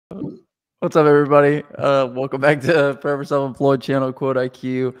What's up, everybody? Welcome back to Forever Self-Employed channel, Quote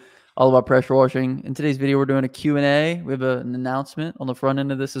IQ, all about pressure washing. In today's video, we're doing a Q&A. We have an announcement on the front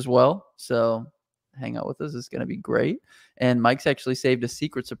end of this as well, so hang out with us. It's going to be great. And Mike's actually saved a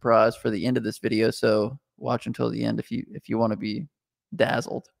secret surprise for the end of this video, so watch until the end if you want to be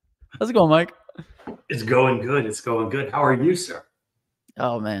dazzled. How's it going, Mike? It's going good. It's going good. How are you, sir?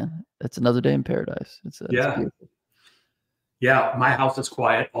 Oh, man. It's another day in paradise. It's beautiful. Yeah, my house is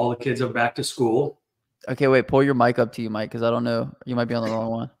quiet. All the kids are back to school. Okay, wait. Pull your mic up to you, Mike, because I don't know. You might be on the wrong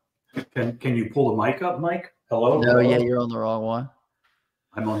one. Can you pull the mic up, Mike? Hello? No, yeah, you're on the wrong one.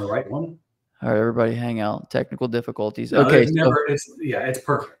 I'm on the right one. All right, everybody hang out. Technical difficulties. No, okay, it's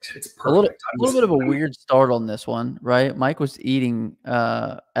perfect. It's perfect. A little bit of a weird start on this one, right? Mike was eating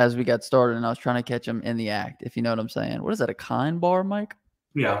as we got started, and I was trying to catch him in the act, if you know what I'm saying. What is that, a Kind bar, Mike?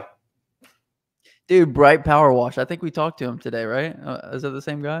 Yeah. Dude, Bright Power Wash. I think we talked to him today, right? Is that the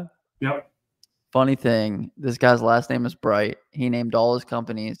same guy? Yep. Funny thing, this guy's last name is Bright. He named all his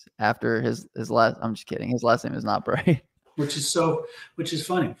companies after his last. I'm just kidding. His last name is not Bright. Which is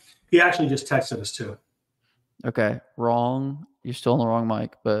funny. He actually just texted us too. Okay, wrong. You're still on the wrong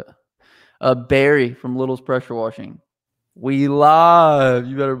mic, but Barry from Little's Pressure Washing. We live.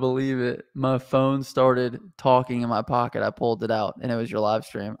 You better believe it. My phone started talking in my pocket. I pulled it out, and it was your live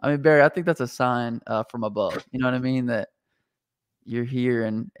stream. I mean, Barry, I think that's a sign from above. You know what I mean? That you're here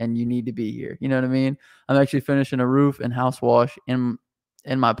and you need to be here. You know what I mean? I'm actually finishing a roof and house wash in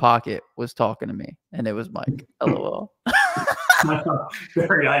my pocket was talking to me, and it was Mike. LOL.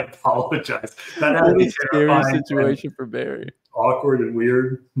 Barry, I apologize. That was a scary situation for Barry. Awkward and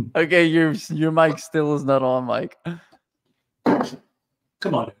weird. Okay, your mic still is not on, Mike.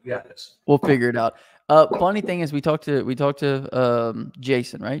 Come on, yeah, it is. We'll figure it out. Funny thing is, we talked to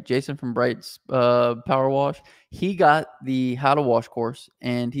Jason, right? Jason from Bright's Power Wash. He got the How to Wash course,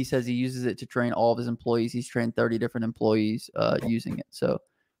 and he says he uses it to train all of his employees. He's trained 30 different employees using it. So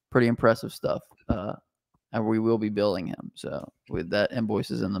pretty impressive stuff. And we will be billing him. So with that,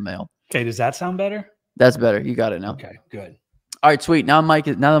 invoices in the mail. Okay, does that sound better? That's better. You got it now. Okay, good. All right, sweet. Now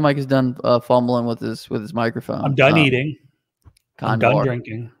that Mike is done fumbling with his microphone. I'm done eating. I'm done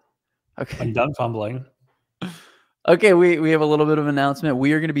drinking. Okay. I'm done fumbling. Okay, we have a little bit of an announcement.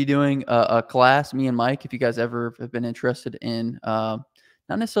 We are going to be doing a class, me and Mike, if you guys ever have been interested in, not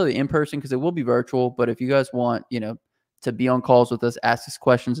necessarily in person because it will be virtual, but if you guys want, to be on calls with us, ask us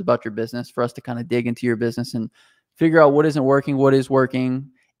questions about your business for us to kind of dig into your business and figure out what isn't working, what is working.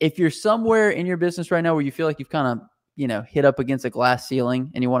 If you're somewhere in your business right now where you feel like you've kind of, hit up against a glass ceiling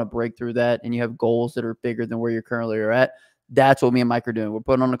and you want to break through that and you have goals that are bigger than where you currently are at, that's what me and Mike are doing. We're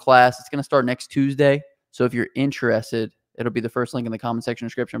putting on a class. It's going to start next Tuesday. So if you're interested, it'll be the first link in the comment section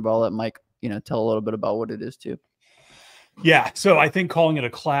description, but I'll let Mike, tell a little bit about what it is too. Yeah. So I think calling it a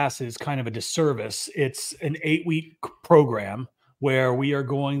class is kind of a disservice. It's an 8-week program where we are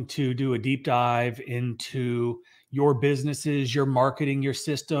going to do a deep dive into your businesses, your marketing, your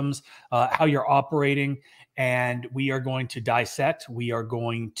systems, how you're operating. And we are going to dissect. We are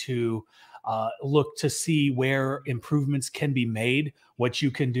going to look to see where improvements can be made, what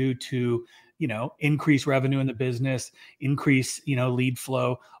you can do to, increase revenue in the business, increase, lead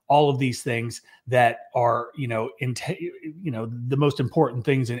flow, all of these things that are, the most important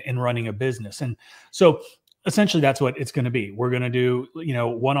things in running a business. And so essentially that's what it's going to be. We're going to do,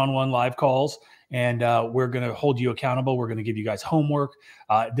 one-on-one live calls, and we're going to hold you accountable. We're going to give you guys homework.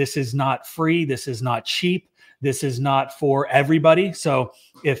 This is not free. This is not cheap. This is not for everybody. So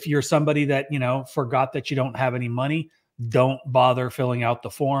if you're somebody that, forgot that you don't have any money, don't bother filling out the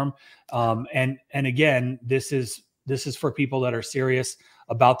form. And again, this is for people that are serious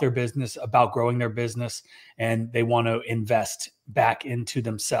about their business, about growing their business, and they want to invest back into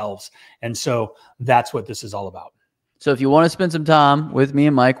themselves. And so that's what this is all about. So if you want to spend some time with me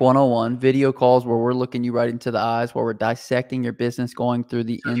and Mike one-on-one, video calls where we're looking you right into the eyes, where we're dissecting your business, going through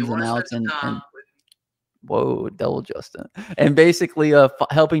the ins and outs and whoa, double Justin. And basically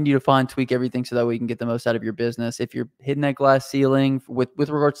helping you to tweak everything so that we can get the most out of your business. If you're hitting that glass ceiling with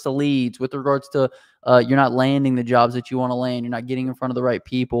regards to leads, with regards to you're not landing the jobs that you want to land, you're not getting in front of the right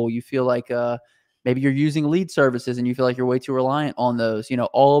people, you feel like maybe you're using lead services and you feel like you're way too reliant on those,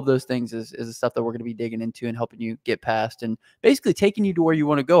 all of those things is the stuff that we're going to be digging into and helping you get past and basically taking you to where you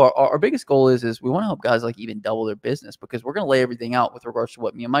want to go. Our biggest goal is we want to help guys like even double their business because we're going to lay everything out with regards to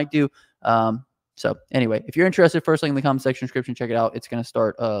what me and Mike do. So anyway, if you're interested, first link in the comment section description, check it out. It's going to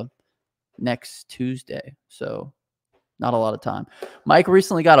start next Tuesday. So not a lot of time. Mike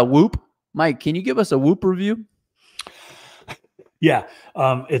recently got a Whoop. Mike, can you give us a Whoop review? Yeah,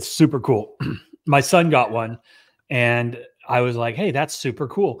 it's super cool. My son got one, and I was like, hey, that's super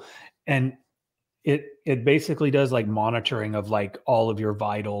cool. And it basically does like monitoring of like all of your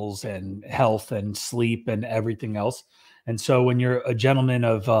vitals and health and sleep and everything else. And so when you're a gentleman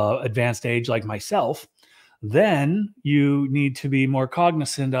of advanced age like myself, then you need to be more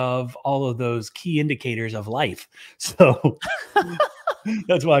cognizant of all of those key indicators of life. So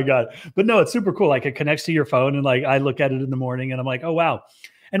that's why I got it. But no, it's super cool. Like it connects to your phone and like I look at it in the morning and I'm like, oh, wow.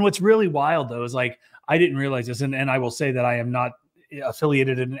 And what's really wild though is like, I didn't realize this. And I will say that I am not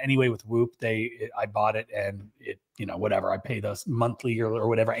affiliated in any way with Whoop. I bought it and it, you know, whatever, I pay the monthly or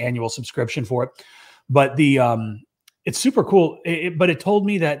whatever annual subscription for it. But it's super cool. But it told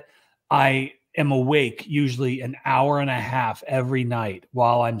me that I am awake usually an hour and a half every night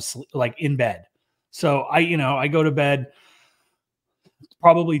while I'm like in bed. So I go to bed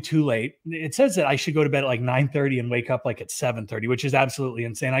probably too late. It says that I should go to bed at like 9:30 and wake up like at 7:30, which is absolutely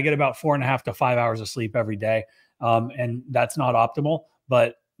insane. I get about 4.5 to 5 hours of sleep every day. And that's not optimal,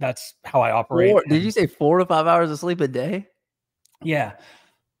 but that's how I operate. Did you say 4 to 5 hours of sleep a day? Yeah.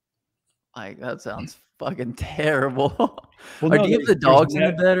 Like that sounds fucking terrible. Well, Or no, do you have the dogs in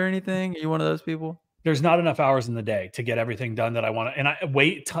the bed or anything? Are you one of those people? There's not enough hours in the day to get everything done that I want to. And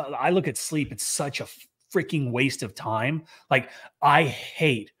I look at sleep. It's such a freaking waste of time. Like I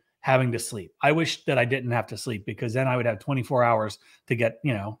hate having to sleep. I wish that I didn't have to sleep because then I would have 24 hours to get,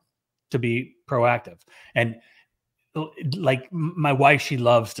 to be proactive. And like my wife, she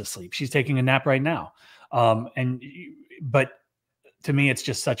loves to sleep. She's taking a nap right now. But to me, it's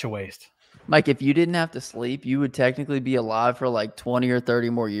just such a waste. Mike, if you didn't have to sleep, you would technically be alive for like 20 or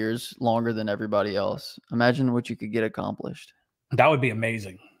 30 more years longer than everybody else. Imagine what you could get accomplished. That would be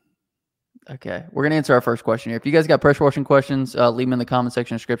amazing. Okay, we're going to answer our first question here. If you guys got pressure washing questions, leave them in the comment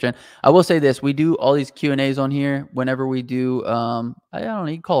section description. I will say this. We do all these Q&As on here whenever we do, I don't know,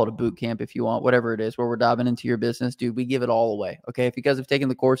 you can call it a boot camp if you want, whatever it is, where we're diving into your business. Dude, we give it all away, okay? If you guys have taken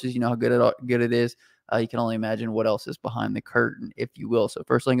the courses, you know how good it is. You can only imagine what else is behind the curtain, if you will. So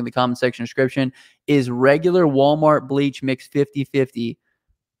first link in the comment section description is regular Walmart bleach mixed 50-50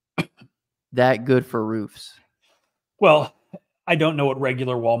 that good for roofs? Well, I don't know what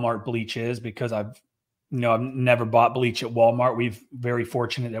regular Walmart bleach is because I've never bought bleach at Walmart. We've very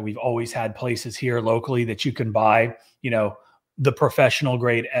fortunate that we've always had places here locally that you can buy, the professional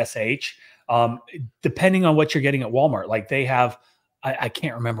grade SH. Depending on what you're getting at Walmart, like they have, I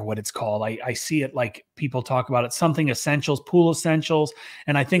can't remember what it's called. I see it like people talk about it, something essentials, pool essentials.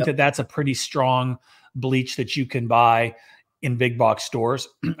 And I think that's a pretty strong bleach that you can buy in big box stores.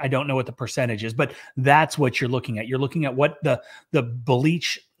 I don't know what the percentage is, but that's what you're looking at. You're looking at what the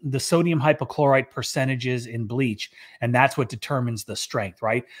bleach, the sodium hypochlorite percentages in bleach, and that's what determines the strength,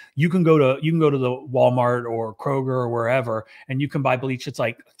 right? You can go to the Walmart or Kroger or wherever, and you can buy bleach that's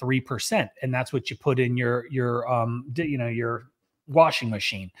like 3%, and that's what you put in your washing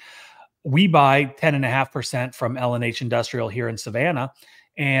machine. We buy 10.5% from L&H Industrial here in Savannah,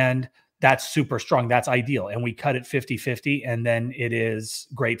 and that's super strong. That's ideal. And we cut it 50-50, and then it is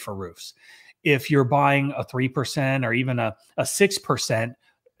great for roofs. If you're buying a 3% or even a 6%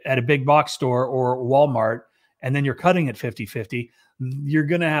 at a big box store or Walmart, and then you're cutting it 50-50, you're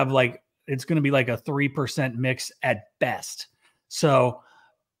going to have it's going to be like a 3% mix at best. So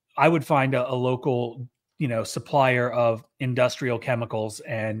I would find a local, supplier of industrial chemicals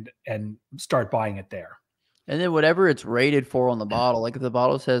and start buying it there. And then whatever it's rated for on the bottle, like if the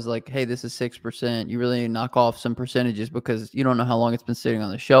bottle says like, hey, this is 6%, you really need to knock off some percentages because you don't know how long it's been sitting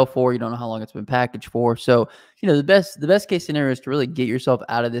on the shelf for. You don't know how long it's been packaged for. So, the best case scenario is to really get yourself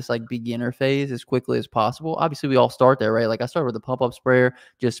out of this like beginner phase as quickly as possible. Obviously, we all start there, right? Like I started with a pump-up sprayer,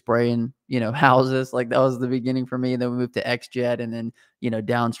 just spraying, houses. Like that was the beginning for me. And then we moved to XJet and then,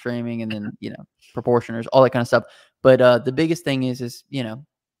 downstreaming and then, proportioners, all that kind of stuff. But the biggest thing is,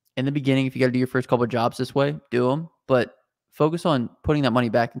 in the beginning, if you got to do your first couple of jobs this way, do them, but focus on putting that money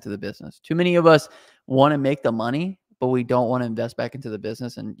back into the business. Too many of us want to make the money, but we don't want to invest back into the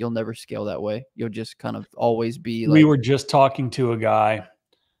business, and you'll never scale that way. You'll just kind of always be like. We were just talking to a guy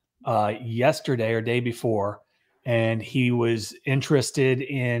yesterday or day before, and he was interested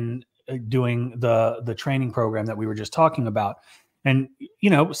in doing the training program that we were just talking about, and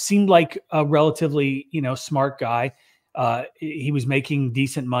seemed like a relatively smart guy. He was making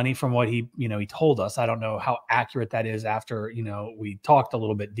decent money from what he told us. I don't know how accurate that is after, we talked a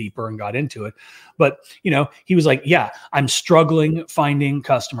little bit deeper and got into it, but, he was like, yeah, I'm struggling finding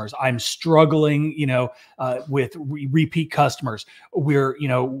customers. I'm struggling, with repeat customers.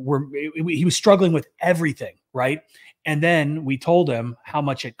 He was struggling with everything. Right. And then we told him how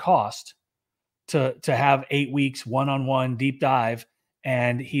much it cost to have 8 weeks, one-on-one deep dive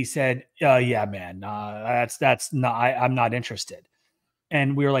And he said, yeah, man, that's not, I'm not interested.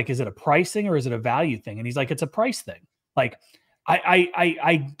 And we were like, is it a price thing or is it a value thing? And he's like, it's a price thing. Like,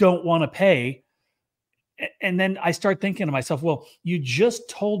 I don't want to pay. And then I start thinking to myself, well, you just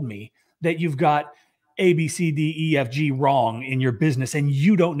told me that you've got A, B, C, D, E, F, G wrong in your business and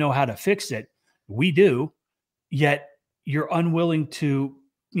you don't know how to fix it. We do. Yet you're unwilling to,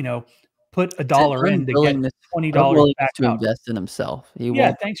 put a dollar in to get $20 back to out. invest in himself.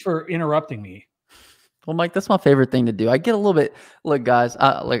 Yeah, thanks for interrupting me. Well, Mike, that's my favorite thing to do. I get a little bit. Look, guys,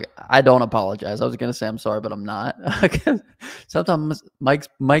 I don't apologize. I was gonna say I'm sorry, but I'm not. Sometimes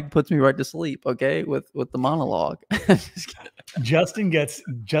Mike puts me right to sleep. Okay, with the monologue. Justin gets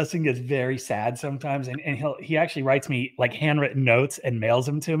very sad sometimes, and he actually writes me like handwritten notes and mails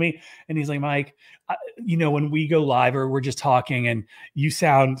them to me. And he's like, Mike, when we go live or we're just talking, and you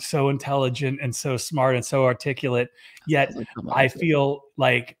sound so intelligent and so smart and so articulate, yet I feel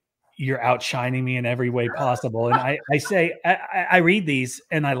like you're outshining me in every way possible. And I say, I read these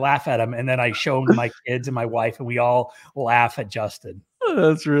and I laugh at them, and then I show them to my kids and my wife, and we all laugh at Justin.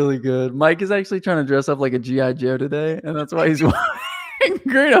 That's really good. Mike is actually trying to dress up like a G.I. Joe today, and that's why he's wearing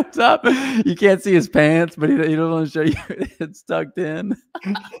green up top. You can't see his pants, but he doesn't want to show you it's tucked in.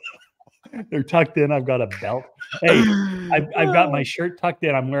 They're tucked in. I've got a belt. Hey, I've got my shirt tucked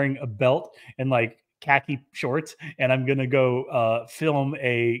in. I'm wearing a belt and like khaki shorts, and I'm gonna go film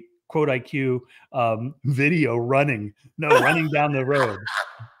a Quote IQ video running down the road.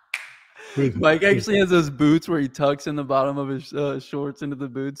 Mike actually has those boots where he tucks in the bottom of his shorts into the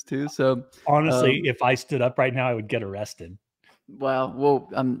boots too. So honestly, if I stood up right now, I would get arrested. Wow. Well,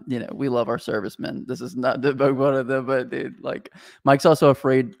 we love our servicemen. This is not about one of them, but dude, like Mike's also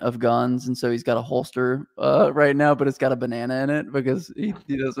afraid of guns, and so he's got a holster right now, but it's got a banana in it because he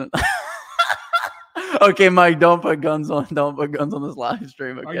doesn't. Okay, Mike, don't put guns on this live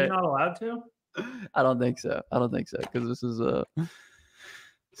stream. Okay? Are you not allowed to? I don't think so. Because this is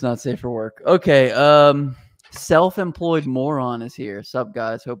it's not safe for work. Okay, self-employed moron is here. Sup,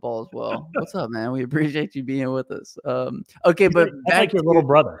 guys? Hope all is well. What's up, man? We appreciate you being with us. Okay, but that's like your little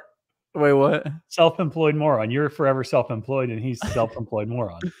brother. Wait, what? Self-employed moron. You're forever self-employed, and he's self-employed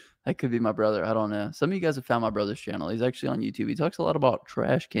moron. That could be my brother. I don't know. Some of you guys have found my brother's channel. He's actually on YouTube. He talks a lot about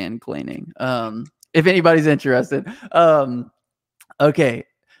trash can cleaning. If anybody's interested. Okay.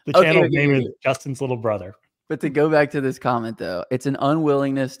 The channel name is Justin's little brother. But to go back to this comment, though, it's an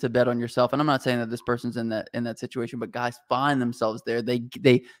unwillingness to bet on yourself. And I'm not saying that this person's in that situation, but guys find themselves there.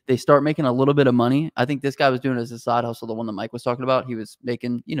 They start making a little bit of money. I think this guy was doing it as a side hustle, the one that Mike was talking about. He was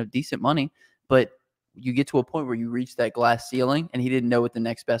making, decent money, but you get to a point where you reach that glass ceiling, and he didn't know what the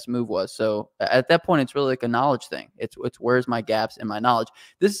next best move was. So at that point, it's really like a knowledge thing. It's where's my gaps in my knowledge.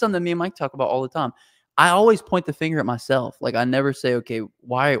 This is something me and Mike talk about all the time. I always point the finger at myself. Like I never say, okay,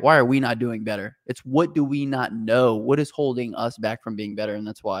 why are we not doing better? It's what do we not know? What is holding us back from being better? And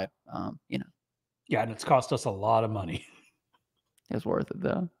that's why, Yeah, and it's cost us a lot of money. It's worth it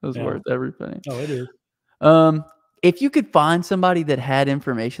though. It was worth every penny. Oh, it is. If you could find somebody that had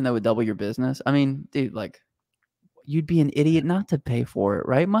information that would double your business, I mean, dude, like you'd be an idiot not to pay for it,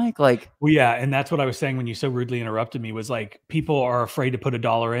 right, Mike? Like, well, yeah, and that's what I was saying when you so rudely interrupted me. Was like people are afraid to put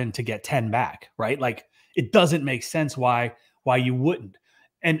 $1 in to get 10 back, right? Like it doesn't make sense why you wouldn't.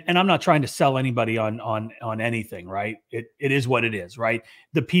 And I'm not trying to sell anybody on anything, right? It is what it is, right?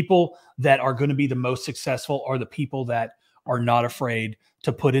 The people that are going to be the most successful are the people that are not afraid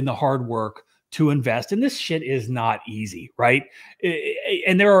to put in the hard work to invest. And this shit is not easy, right?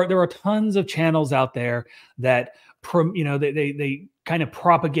 And there are tons of channels out there that they kind of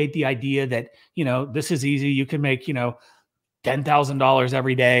propagate the idea that, this is easy. You can make, $10,000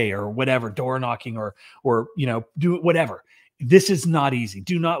 every day or whatever, door knocking or do whatever. This is not easy.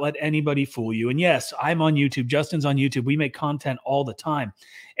 Do not let anybody fool you. And yes, I'm on YouTube. Justin's on YouTube. We make content all the time.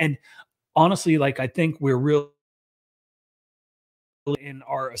 And honestly, like, I think we're real in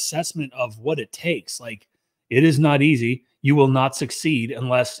our assessment of what it takes. Like, it is not easy. You will not succeed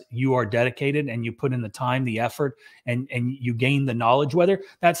unless you are dedicated and you put in the time, the effort, and you gain the knowledge, whether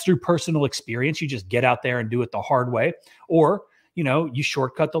that's through personal experience. You just get out there and do it the hard way, or, you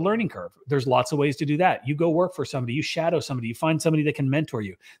shortcut the learning curve. There's lots of ways to do that. You go work for somebody, you shadow somebody, you find somebody that can mentor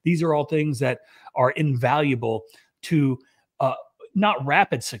you. These are all things that are invaluable to, not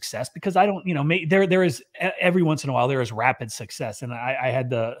rapid success, because I don't, there is every once in a while there is rapid success. And I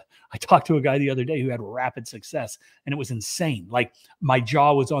talked to a guy the other day who had rapid success, and it was insane. Like my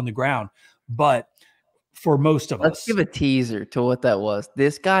jaw was on the ground. But for most of us, let's give a teaser to what that was.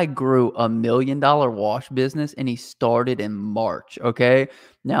 This guy grew $1 million wash business, and he started in March. Okay.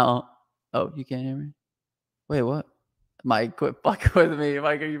 Now, oh, you can't hear me? Wait, what? Mike, quit fucking with me.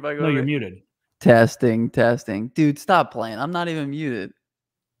 Mike, are you fucking No, with you're me? muted. Testing. Dude, stop playing. I'm not even muted.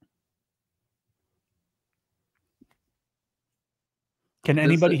 Can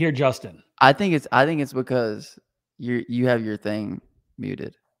anybody hear Justin? I think it's because you have your thing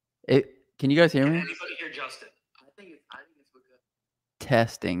muted. Can you guys hear me? Can anybody hear Justin? I think it's because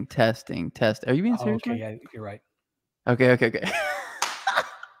testing. Are you being serious? Okay, Mike? yeah, you're right. Okay.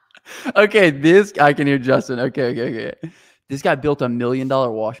 Okay, this I can hear Justin. Okay. This guy built $1 million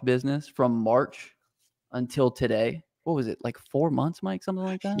wash business from March until today. What was it? Like 4 months, Mike? Something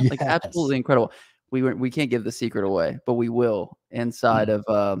like that? Like Yes. absolutely incredible. We can't give the secret away, but we will inside of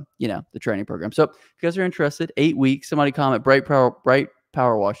the training program. So if you guys are interested, 8 weeks. Somebody comment Bright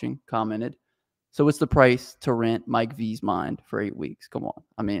Power Washing commented. So what's the price to rent Mike V's Mind for 8 weeks? Come on.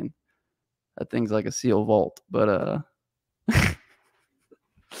 I mean, that thing's like a seal vault, but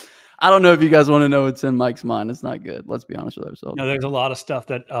I don't know if you guys want to know what's in Mike's mind. It's not good. Let's be honest with ourselves. No, there's a lot of stuff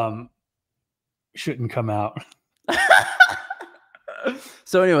that shouldn't come out.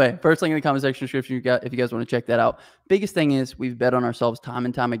 So anyway, first link in the comment section description if you guys want to check that out. Biggest thing is we've bet on ourselves time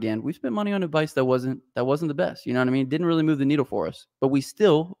and time again. We've spent money on advice that wasn't the best. You know what I mean? It didn't really move the needle for us, but we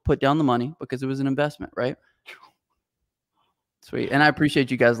still put down the money because it was an investment, right? Sweet. And I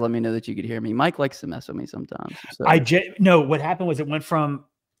appreciate you guys letting me know that you could hear me. Mike likes to mess with me sometimes. So. No, what happened was it went from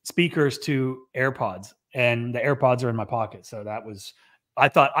speakers to AirPods, and the AirPods are in my pocket. So that was, I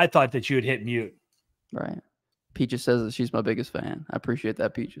thought that you had hit mute. Right. Peaches says that she's my biggest fan. I appreciate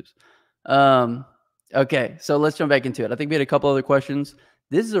that, Peaches. Okay, so let's jump back into it. I think we had a couple other questions.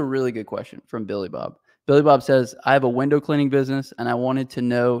 This is a really good question from Billy Bob. Billy Bob says, I have a window cleaning business, and I wanted to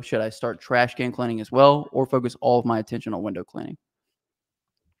know, should I start trash can cleaning as well or focus all of my attention on window cleaning?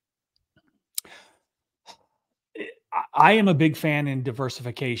 I am a big fan in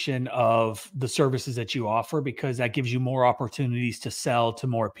diversification of the services that you offer because that gives you more opportunities to sell to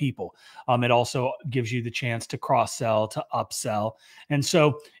more people. It also gives you the chance to cross-sell, to upsell. And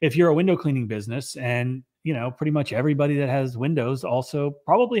so if you're a window cleaning business and, pretty much everybody that has windows also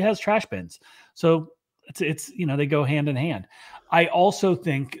probably has trash bins. So it's they go hand in hand. I also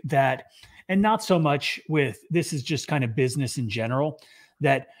think that, and not so much with, this is just kind of business in general,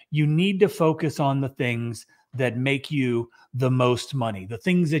 that you need to focus on the things that make you the most money, the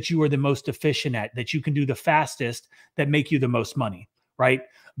things that you are the most efficient at, that you can do the fastest, that make you the most money, right?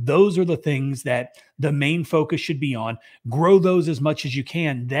 Those are the things that the main focus should be on. Grow those as much as you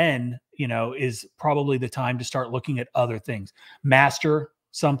can. Then, is probably the time to start looking at other things. Master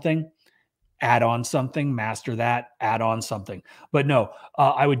something, add on something, master that, add on something. But no,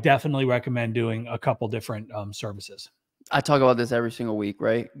 I would definitely recommend doing a couple different services. I talk about this every single week,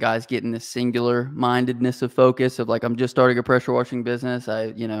 right? Guys getting this singular mindedness of focus of like, I'm just starting a pressure washing business.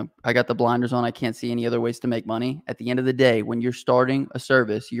 I got the blinders on. I can't see any other ways to make money. At the end of the day, when you're starting a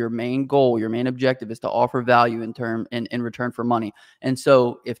service, your main goal, your main objective is to offer value in return for money. And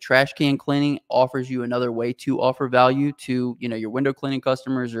so if trash can cleaning offers you another way to offer value to, your window cleaning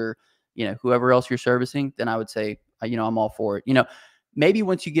customers or, whoever else you're servicing, then I would say, I'm all for it. Maybe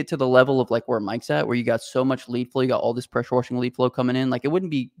once you get to the level of like where Mike's at, where you got so much lead flow, you got all this pressure washing lead flow coming in, like it wouldn't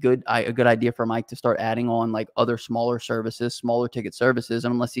be a good idea for Mike to start adding on like other smaller ticket services,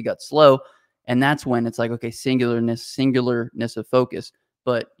 unless he got slow. And that's when it's like, okay, singularness of focus.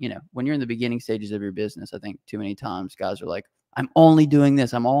 But, when you're in the beginning stages of your business, I think too many times guys are like, I'm only doing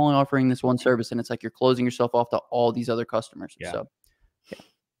this. I'm only offering this one service. And it's like you're closing yourself off to all these other customers. Yeah. So, yeah.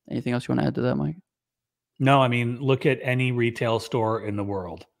 Anything else you want to add to that, Mike? No, I mean, look at any retail store in the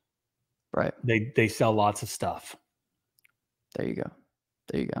world. Right. They sell lots of stuff. There you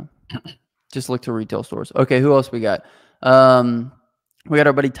go. Just look to retail stores. Okay, who else we got? We got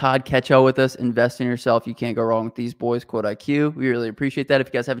our buddy Todd Ketchell with us. Invest in yourself. You can't go wrong with these boys. Quote IQ. We really appreciate that. If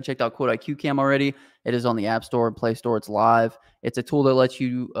you guys haven't checked out Quote IQ Cam already, it is on the App Store and Play Store. It's live. It's a tool that lets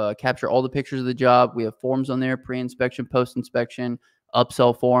you capture all the pictures of the job. We have forms on there, pre-inspection, post-inspection,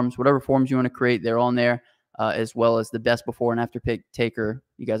 upsell forms, whatever forms you want to create, they're on there. As well as the best before and after pic taker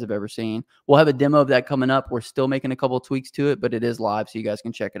you guys have ever seen. We'll have a demo of that coming up. We're still making a couple of tweaks to it, but it is live, so you guys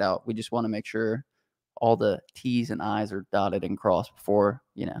can check it out. We just want to make sure all the T's and I's are dotted and crossed before,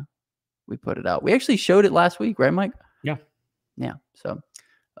 we put it out. We actually showed it last week, right, Mike? Yeah. Yeah. So,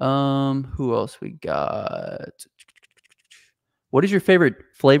 who else we got? What is your favorite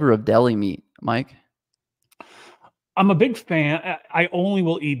flavor of deli meat, Mike? I'm a big fan. I only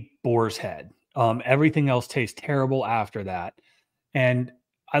will eat boar's head. Everything else tastes terrible after that. And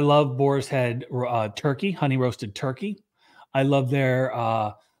I love boar's head turkey, honey roasted turkey. I love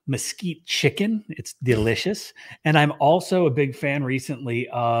their mesquite chicken. It's delicious. And I'm also a big fan recently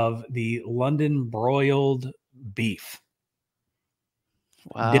of the London broiled beef.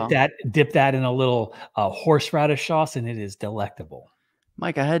 Wow. Dip that in a little horseradish sauce, and it is delectable.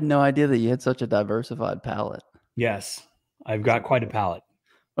 Mike, I had no idea that you had such a diversified palate. Yes, I've got quite a palate.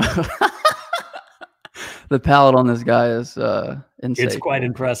 The palate on this guy is insane. It's quite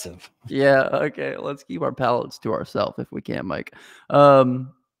impressive. Yeah. Okay. Let's keep our palates to ourselves if we can, Mike.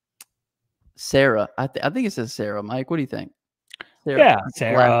 Sarah, I think it says Sarah. Mike, what do you think? Sarah.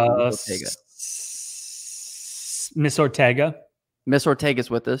 Miss Ortega. Miss Ortega's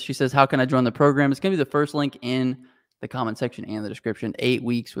with us. She says, how can I join the program? It's going to be the first link in the comment section and the description. 8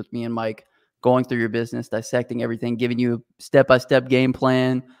 weeks with me and Mike going through your business, dissecting everything, giving you a step-by-step game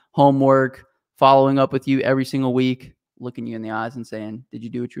plan, homework, following up with you every single week, looking you in the eyes and saying, did you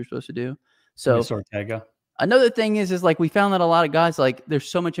do what you were supposed to do? So Miss Ortega. Another thing is like we found that a lot of guys, like there's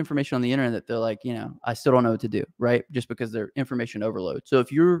so much information on the internet that they're like, I still don't know what to do, right? Just because they're information overload. So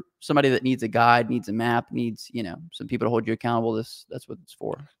if you're somebody that needs a guide, needs a map, needs, some people to hold you accountable, that's what it's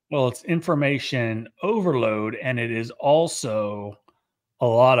for. Well, it's information overload, and it is also a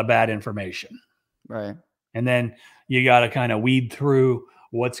lot of bad information. Right. And then you got to kind of weed through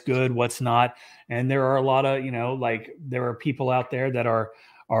what's good, what's not. And there are a lot of, like there are people out there that are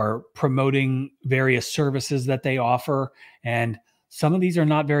promoting various services that they offer. And some of these are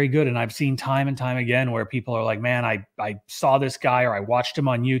not very good. And I've seen time and time again where people are like, man, I saw this guy, or I watched him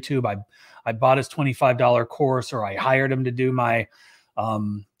on YouTube. I bought his $25 course, or I hired him to do my,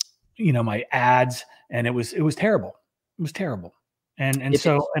 my ads. And it was terrible. It was terrible. And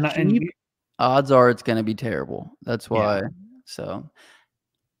odds are it's going to be terrible. That's why. Yeah. So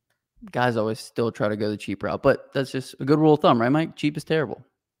guys always still try to go the cheap route, but that's just a good rule of thumb, right, Mike? Cheap is terrible.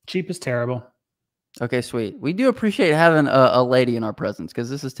 Cheap is terrible. Okay, sweet. We do appreciate having a lady in our presence because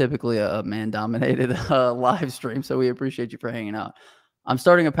this is typically a man-dominated live stream, so we appreciate you for hanging out. I'm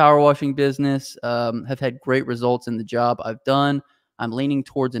starting a power washing business, have had great results in the job I've done. I'm leaning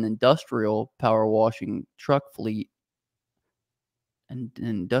towards an industrial power washing truck fleet and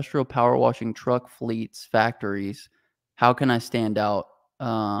industrial power washing truck fleets, factories. How can I stand out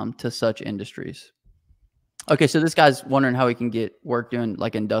to such industries? Okay, so this guy's wondering how he can get work doing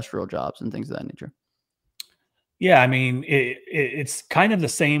like industrial jobs and things of that nature. Yeah, I mean, it's kind of the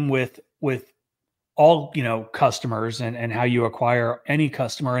same with all, customers and how you acquire any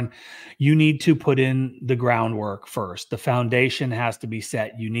customer. And you need to put in the groundwork first. The foundation has to be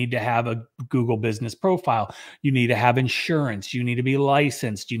set. You need to have a Google business profile. You need to have insurance. You need to be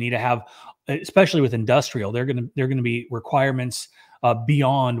licensed. You need to have, especially with industrial, they're going to be requirements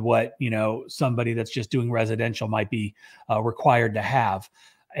beyond what, somebody that's just doing residential might be required to have.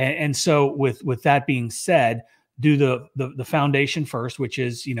 And so with that being said, do the foundation first, which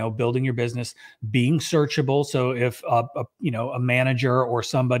is, building your business, being searchable. So if a manager or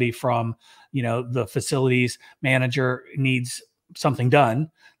somebody from, the facilities manager needs something done,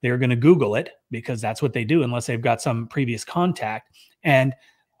 they're going to Google it because that's what they do unless they've got some previous contact. And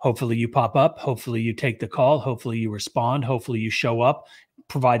hopefully you pop up, hopefully you take the call, hopefully you respond, hopefully you show up,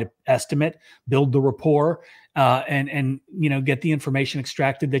 provide an estimate, build the rapport, and get the information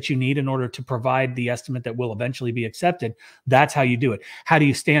extracted that you need in order to provide the estimate that will eventually be accepted. That's how you do it. How do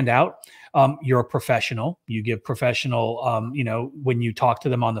you stand out? You're a professional. You give professional, when you talk to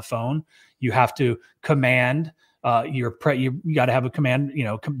them on the phone, you have to command. You got to have a command,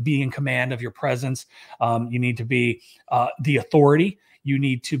 be in command of your presence. You need to be the authority. You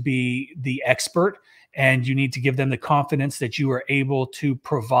need to be the expert, and you need to give them the confidence that you are able to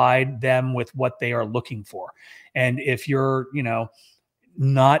provide them with what they are looking for. And if you're,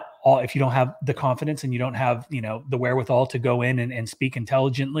 if you don't have the confidence and you don't have, the wherewithal to go in and speak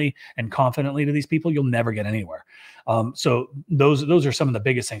intelligently and confidently to these people, you'll never get anywhere. So those are some of the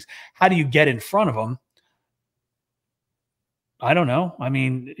biggest things. How do you get in front of them? I don't know. I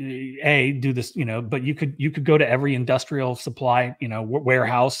mean, do this, but you could go to every industrial supply,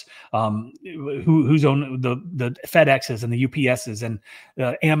 warehouse, who's own the FedExes and the UPSs and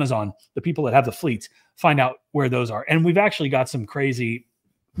Amazon, the people that have the fleets, find out where those are. And we've actually got some crazy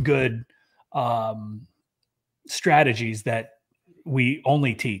good strategies that we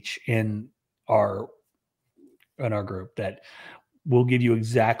only teach in our group that will give you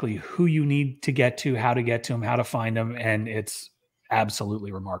exactly who you need to get to, how to get to them, how to find them. And it's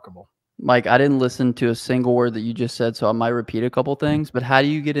absolutely remarkable. Mike, I didn't listen to a single word that you just said, so I might repeat a couple things, but how do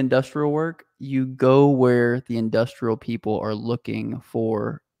you get industrial work? You go where the industrial people are looking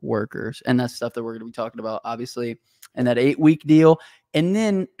for workers. And that's stuff that we're going to be talking about. Obviously, and that 8-week deal. And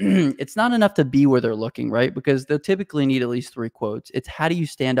then it's not enough to be where they're looking, right? Because they'll typically need at least 3 quotes. It's how do you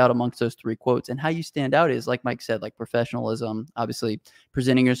stand out amongst those 3 quotes? And how you stand out is, like Mike said, like professionalism, obviously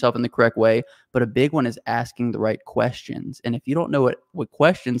presenting yourself in the correct way. But a big one is asking the right questions. And if you don't know what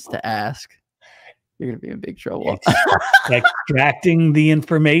questions to ask, you're going to be in big trouble. Extracting the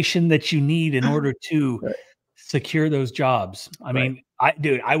information that you need in order to secure those jobs. I mean,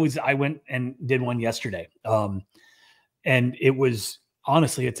 I went and did one yesterday. And it was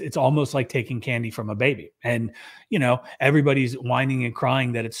honestly, it's almost like taking candy from a baby. And, you know, everybody's whining and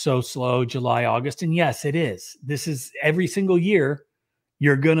crying that it's so slow, July, August. And yes, it is. This is every single year.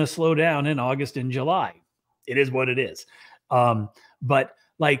 You're going to slow down in August and July. It is what it is. But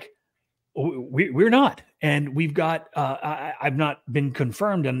like, we're not. And we've got, I've not been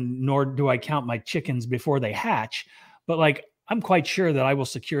confirmed, and nor do I count my chickens before they hatch. But like, I'm quite sure that I will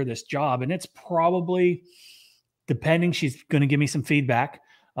secure this job. And it's probably, depending, she's going to give me some feedback,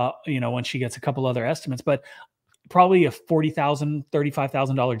 you know, when she gets a couple other estimates, but probably a $40,000,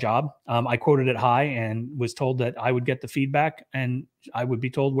 $35,000 job. I quoted it high and was told that I would get the feedback and I would be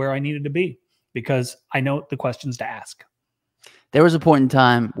told where I needed to be because I know the questions to ask. There was a point in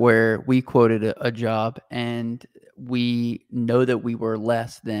time where we quoted a job and we know that we were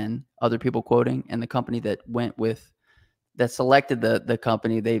less than other people quoting, and the company that selected the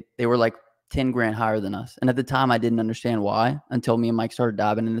company, they were like 10 grand higher than us. And at the time I didn't understand why until me and Mike started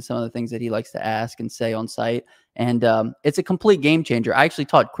diving into some of the things that he likes to ask and say on site. And it's a complete game changer. I actually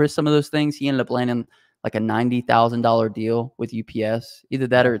taught Chris some of those things. He ended up landing like a $90,000 deal with UPS, either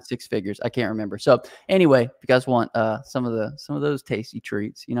that or it's 6 figures. I can't remember. So anyway, if you guys want some of those tasty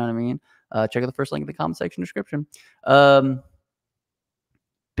treats, you know what I mean? Check out the first link in the comment section description.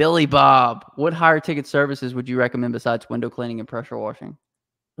 Billy Bob, what higher ticket services would you recommend besides window cleaning and pressure washing?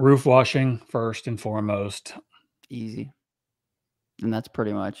 Roof washing first and foremost. Easy. And that's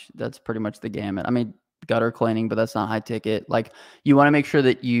pretty much the gamut. I mean, gutter cleaning, but that's not high ticket. Like, you want to make sure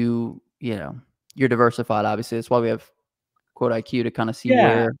that you're diversified. Obviously, that's why we have Quote IQ to kind of see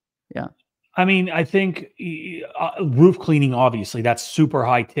where. Yeah. I mean, I think roof cleaning, obviously, that's super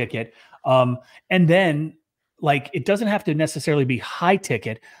high ticket. And then, like, it doesn't have to necessarily be high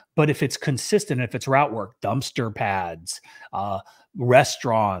ticket, but if it's consistent, if it's route work, dumpster pads,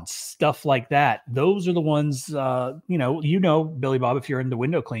 restaurants, stuff like that, those are the ones, Billy Bob, if you're into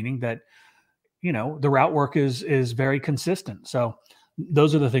window cleaning, that, you know, the route work is very consistent. So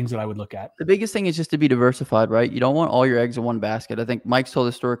those are the things that I would look at. The biggest thing is just to be diversified, right? You don't want all your eggs in one basket. I think Mike's told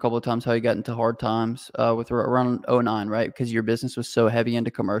this story a couple of times, how he got into hard times with around 2009, right? Because your business was so heavy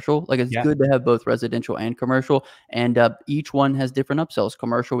into commercial. Like, it's good to have both residential and commercial, and each one has different upsells.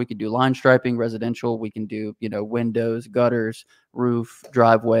 Commercial, we could do line striping. Residential, we can do, windows, gutters, roof,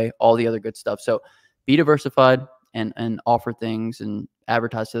 driveway, all the other good stuff. So be diversified and offer things and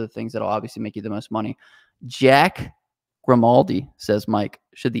advertise to the things that'll obviously make you the most money. Jack Grimaldi says, Mike,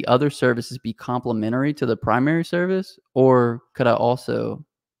 should the other services be complementary to the primary service, or could it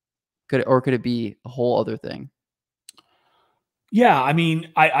be a whole other thing? Yeah, I mean,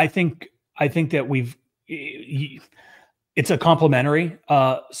 I think that it's a complementary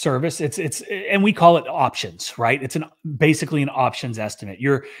service. And we call it options, right? It's basically an options estimate.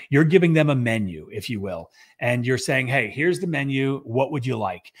 You're giving them a menu, if you will, and you're saying, hey, here's the menu. What would you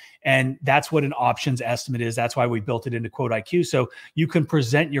like? And that's what an options estimate is. That's why we built it into Quote IQ. So you can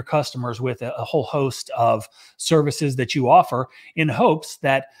present your customers with a whole host of services that you offer in hopes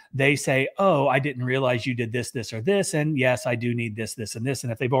that they say, oh, I didn't realize you did this, this, or this. And yes, I do need this, this, and this.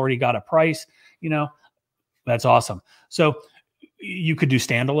 And if they've already got a price, that's awesome. So you could do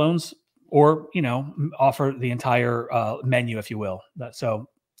standalones or, offer the entire menu, if you will. So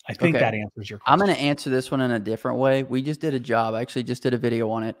I think that answers your question. I'm going to answer this one in a different way. We just did a job. I actually just did a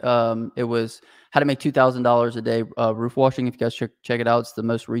video on it. It was how to make $2,000 a day roof washing. If you guys check it out, it's the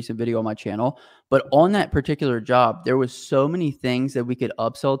most recent video on my channel. But on that particular job, there was so many things that we could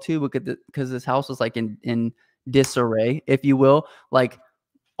upsell to because this house was like in disarray, if you will. Like,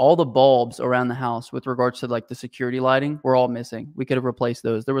 all the bulbs around the house with regards to like the security lighting were all missing. We could have replaced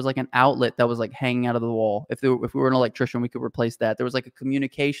those. There was like an outlet that was like hanging out of the wall. If we were an electrician, we could replace that. There was like a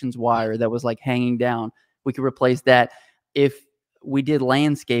communications wire that was like hanging down. We could replace that. If we did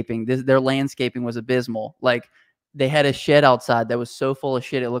landscaping, their landscaping was abysmal. Like, they had a shed outside that was so full of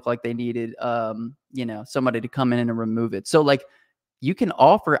shit, it looked like they needed, somebody to come in and remove it. So like, you can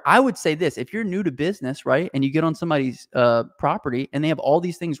offer, I would say this, if you're new to business, right, and you get on somebody's property and they have all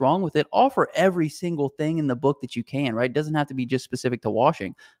these things wrong with it, offer every single thing in the book that you can, right? It doesn't have to be just specific to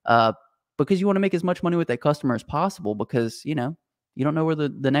washing because you want to make as much money with that customer as possible because, you don't know where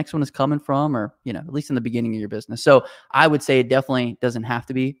the next one is coming from, or, you know, at least in the beginning of your business. So I would say it definitely doesn't have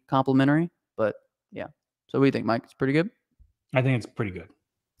to be complimentary, but yeah. So what do you think, Mike? It's pretty good. I think it's pretty good.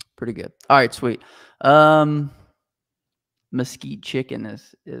 Pretty good. All right, sweet. Mesquite chicken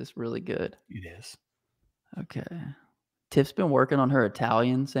is really good. It is. Okay. Tiff's been working on her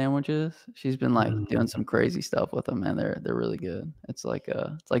Italian sandwiches. She's been like doing some crazy stuff with them, man. They're really good. It's like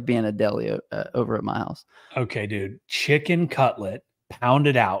being a deli over at my house. Okay, dude. Chicken cutlet,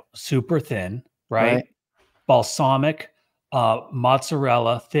 pounded out, super thin, right? Balsamic,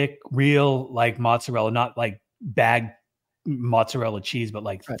 mozzarella, thick, real like mozzarella, not like bagged mozzarella cheese, but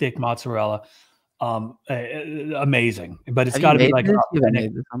like thick mozzarella. Amazing. But it's got to be like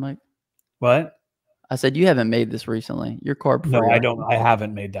I'm like, what? I said, you haven't made this recently. You're carb free. No, I don't. I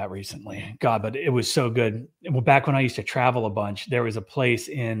haven't made that recently. God, but it was so good. Well, back when I used to travel a bunch, there was a place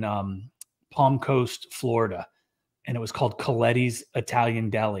in Palm Coast, Florida, and it was called Coletti's Italian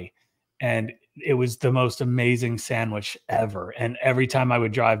Deli. And it was the most amazing sandwich ever. And every time I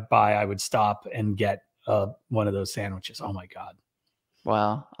would drive by, I would stop and get one of those sandwiches. Oh my God.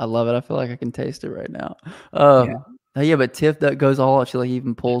 Wow. I love it. I feel like I can taste it right now. Yeah, but Tiff, that goes all out. She like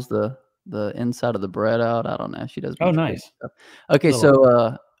even pulls the inside of the bread out. I don't know. She does. Oh, nice. Stuff. Okay.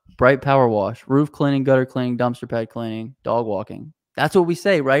 So, bright power wash, roof cleaning, gutter cleaning, dumpster pad cleaning, dog walking. That's what we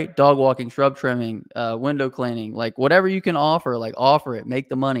say, right? Dog walking, shrub trimming, window cleaning, like whatever you can offer, like offer it, make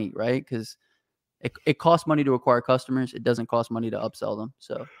the money, right? Because it costs money to acquire customers. It doesn't cost money to upsell them.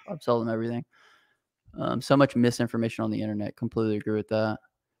 So upsell them everything. So much misinformation on the internet. Completely agree with that.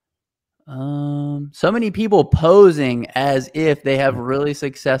 So many people posing as if they have really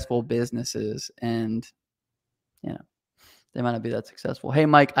successful businesses, and you know, they might not be that successful. Hey,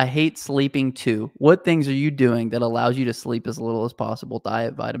 Mike, I hate sleeping too. What things are you doing that allows you to sleep as little as possible?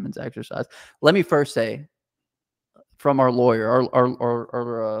 Diet, vitamins, exercise. Let me first say, from our lawyer,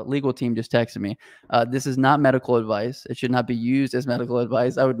 our legal team just texted me. This is not medical advice. It should not be used as medical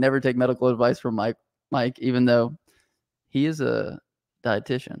advice. I would never take medical advice from Mike, even though he is a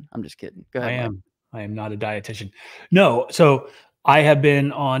dietitian. I'm just kidding. Go ahead. I am not a dietitian. No. So I have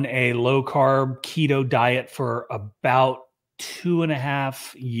been on a low carb keto diet for about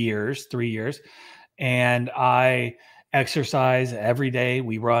 2.5 years, 3 years. And I exercise every day.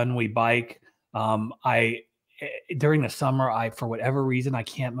 We run, we bike. During the summer, for whatever reason, I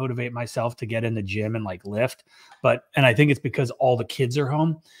can't motivate myself to get in the gym and like lift, and I think it's because all the kids are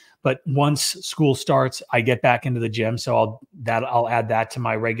home. But once school starts, I get back into the gym. So I'll add that to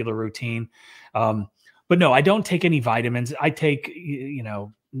my regular routine. But no, I don't take any vitamins. I take,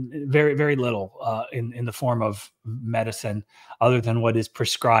 very, very little in the form of medicine, other than what is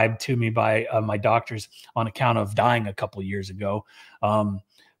prescribed to me by my doctors on account of dying a couple of years ago.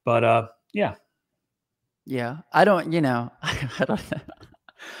 Yeah. Yeah. I don't, I don't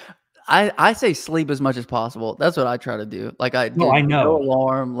I say sleep as much as possible. That's what I try to do. Like I know. No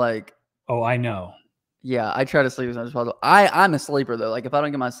alarm. Like, oh, I know. Yeah, I try to sleep as much as possible. I'm a sleeper though. Like if I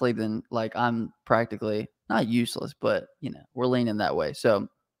don't get my sleep, then like I'm practically not useless, but we're leaning that way. So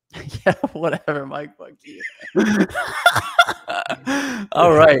yeah, whatever, Mike. Fuck you.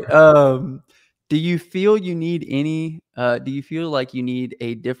 All right. Do you feel you need any? Do you feel like you need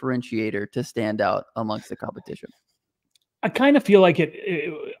a differentiator to stand out amongst the competition? I kind of feel like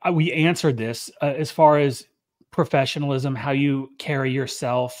we answered this as far as professionalism, how you carry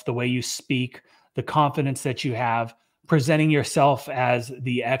yourself, the way you speak, the confidence that you have, presenting yourself as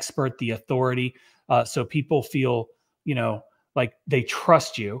the expert, the authority. So people feel, like they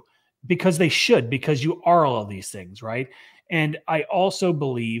trust you, because they should, because you are all of these things, right? And I also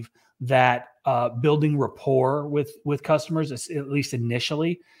believe that building rapport with customers, at least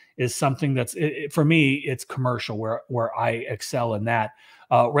initially, is something that's for me. It's commercial where I excel in that.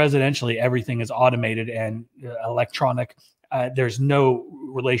 Residentially, everything is automated and electronic. There's no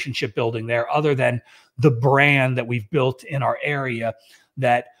relationship building there, other than the brand that we've built in our area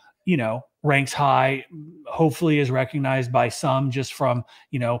that ranks high. Hopefully, is recognized by some just from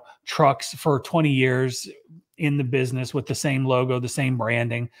trucks for 20 years in the business with the same logo, the same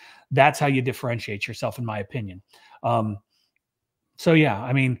branding. That's how you differentiate yourself, in my opinion. So yeah,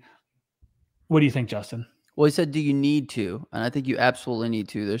 I mean, what do you think, Justin? Well, he said, do you need to? And I think you absolutely need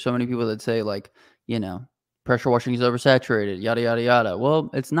to. There's so many people that say like, pressure washing is oversaturated, yada, yada, yada. Well,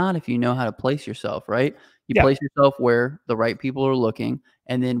 it's not if you know how to place yourself, right? You place yourself where the right people are looking.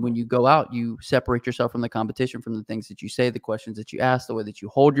 And then when you go out, you separate yourself from the competition, from the things that you say, the questions that you ask, the way that you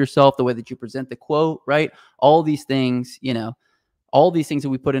hold yourself, the way that you present the quote, right? All these things, all these things that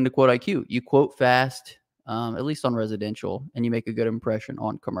we put into Quote IQ. You quote fast, at least on residential, and you make a good impression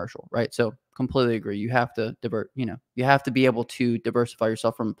on commercial, right? So completely agree. You have to you have to be able to diversify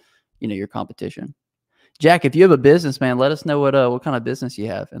yourself from, your competition. Jack, if you have a business, man, let us know what kind of business you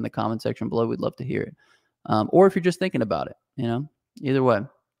have in the comment section below. We'd love to hear it. Or if you're just thinking about it, either way.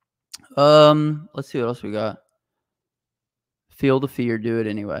 Let's see what else we got. Feel the fear, do it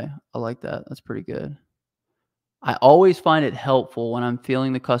anyway. I like that. That's pretty good. I always find it helpful when I'm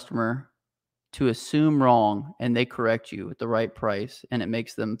feeling the customer to assume wrong and they correct you at the right price and it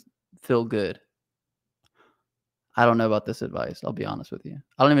makes them feel good. I don't know about this advice. I'll be honest with you.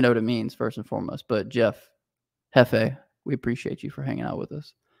 I don't even know what it means, first and foremost. But Jeff, Hefe, we appreciate you for hanging out with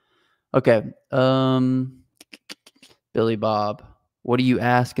us. Okay. Billy Bob, what do you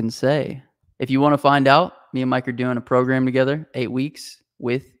ask and say? If you want to find out, me and Mike are doing a program together, 8 weeks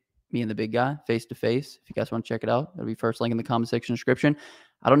with me and the big guy, face to face. If you guys want to check it out, it'll be first link in the comment section description.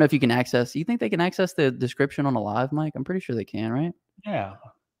 I don't know if you can access. You think they can access the description on a live, Mike? I'm pretty sure they can, right? Yeah.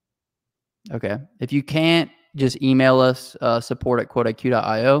 Okay. If you can't, just email us,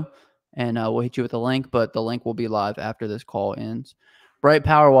 support@quoteiq.io, and we'll hit you with a link, but the link will be live after this call ends. Bright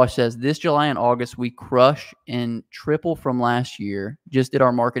Power Wash says, this July and August, we crush and triple from last year. Just did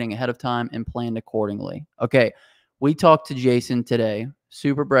our marketing ahead of time and planned accordingly. Okay. We talked to Jason today.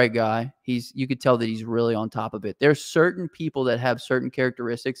 Super bright guy. You could tell that he's really on top of it. There's certain people that have certain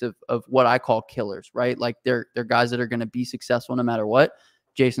characteristics of what I call killers, right? Like they're guys that are going to be successful no matter what.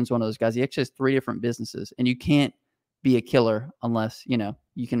 Jason's one of those guys. He actually has 3 different businesses, and you can't be a killer unless,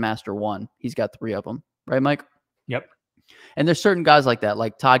 you can master one. He's got 3 of them. Right, Mike? Yep. And there's certain guys like that.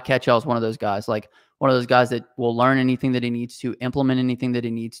 Like Todd Ketchell is one of those guys. Like one of those guys that will learn anything that he needs to, implement anything that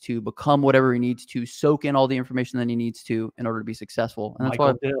he needs to, become whatever he needs to, soak in all the information that he needs to in order to be successful. And that's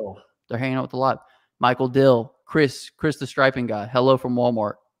why they're hanging out with a lot. Michael Dill, Chris the striping guy. Hello from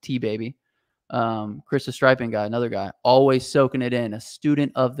Walmart. T-baby. Chris the striping guy, another guy, always soaking it in, a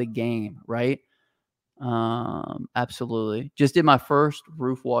student of the game, right? Absolutely. Just did my first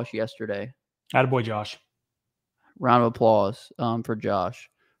roof wash yesterday. Attaboy, Josh. Round of applause for Josh.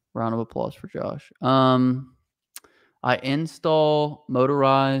 Round of applause for Josh. I install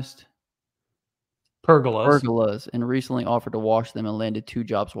motorized pergolas and recently offered to wash them and landed 2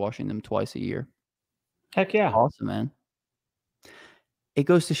 jobs washing them twice a year. Heck yeah. Awesome, man. It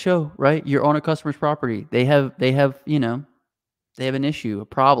goes to show, right? You're on a customer's property. They have an issue, a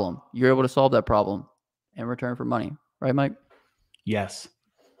problem. You're able to solve that problem in return for money. Right, Mike? Yes.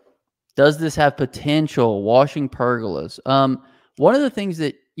 Does this have potential? Washing pergolas. One of the things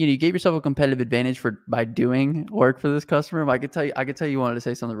that you gave yourself a competitive advantage by doing work for this customer. I could tell you wanted to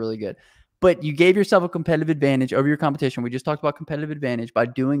say something really good. But you gave yourself a competitive advantage over your competition. We just talked about competitive advantage by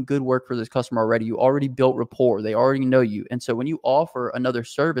doing good work for this customer already. You already built rapport. They already know you. And so when you offer another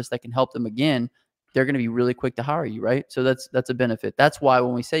service that can help them again, they're going to be really quick to hire you, right? So that's a benefit. That's why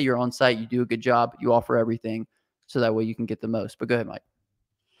when we say you're on site, you do a good job, you offer everything so that way you can get the most. But go ahead, Mike.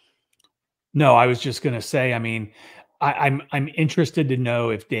 No, I was just going to say, I mean, I'm interested to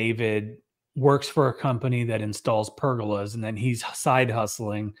know if David works for a company that installs pergolas and then he's side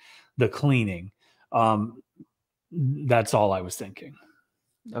hustling the cleaning. That's all I was thinking.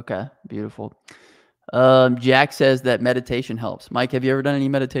 Okay, beautiful. Jack says that meditation helps. Mike, have you ever done any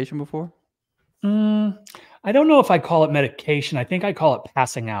meditation before? I don't know if I call it medication. I think I call it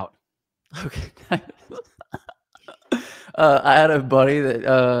passing out. Okay. I had a buddy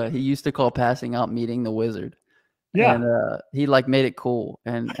that he used to call passing out meeting the wizard. Yeah. And he like made it cool.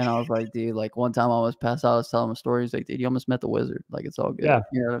 And I was like, dude, like one time I almost passed out. I was telling him a story. He's like, dude, you almost met the wizard. Like it's all good. Yeah.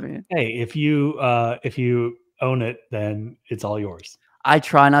 You know what I mean? Hey, if you own it, then it's all yours. I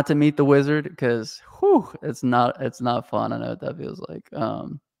try not to meet the wizard because it's not fun. I know what that feels like.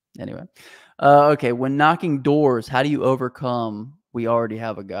 Anyway. Okay. When knocking doors, how do you overcome we already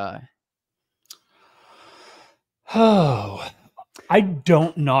have a guy? Oh, I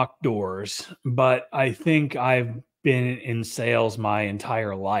don't knock doors, but I think I've been in sales my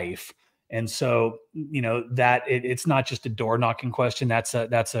entire life. And so, that it's not just a door knocking question. That's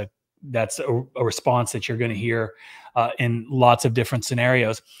a response that you're going to hear in lots of different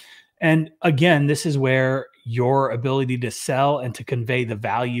scenarios. And again, this is where your ability to sell and to convey the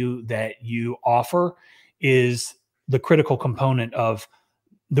value that you offer is the critical component of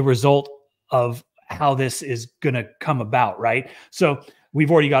the result of how this is going to come about, right? So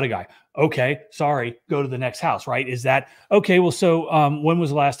we've already got a guy. Okay, sorry, go to the next house, right? Is that okay? Well, so when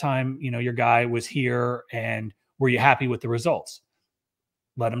was the last time your guy was here, and were you happy with the results?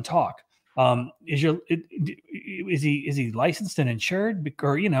 Let him talk. Is he licensed and insured,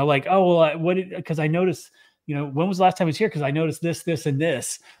 or because I noticed when was the last time he was here? Because I noticed this, and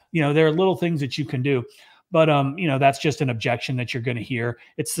this. There are little things that you can do. But you know, that's just an objection that you're going to hear.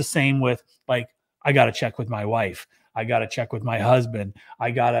 It's the same with like, I got to check with my wife. I got to check with my husband.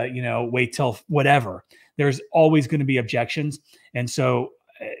 I got to, you know, wait till whatever. There's always going to be objections. And so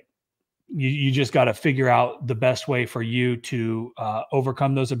you just got to figure out the best way for you to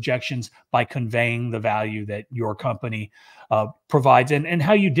overcome those objections by conveying the value that your company provides and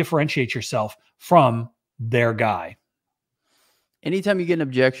how you differentiate yourself from their guy. Anytime you get an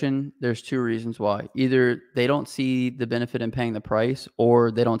objection, there's two reasons why. Either they don't see the benefit in paying the price,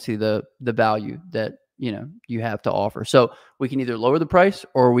 or they don't see the value that, you know, you have to offer. So we can either lower the price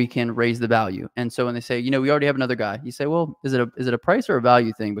or we can raise the value. And so when they say, you know, we already have another guy, you say, well, is it a price or a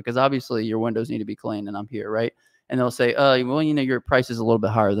value thing? Because obviously your windows need to be cleaned and I'm here, right? And they'll say, well, you know, your price is a little bit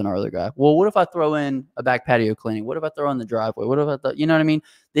higher than our other guy. Well, what if I throw in a back patio cleaning? What if I throw in the driveway? What if I you know what I mean?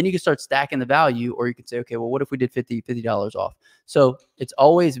 Then you can start stacking the value, or you could say, okay, well, what if we did $50 off? So it's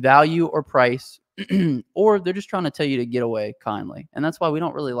always value or price, or they're just trying to tell you to get away kindly. And that's why we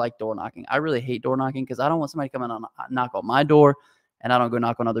don't really like door knocking. I really hate door knocking because I don't want somebody coming on knock on my door, and I don't go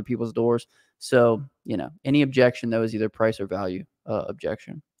knock on other people's doors. So, you know, any objection though is either price or value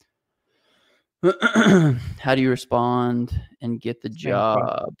objection. How do you respond and get the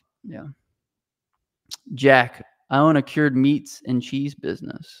job? Yeah. Jack, I own a cured meats and cheese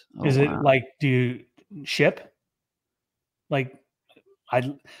business. Oh, is it like, do you ship? Like,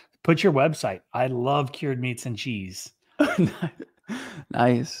 I put your website. I love cured meats and cheese.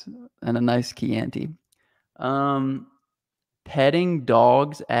 Nice. And a nice Chianti. Petting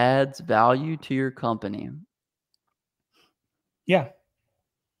dogs adds value to your company. Yeah.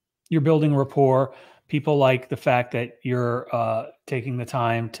 You're building rapport. People like the fact that you're taking the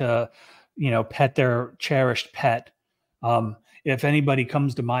time to, you know, pet their cherished pet. If anybody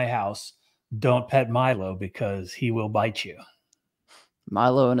comes to my house, don't pet Milo because he will bite you.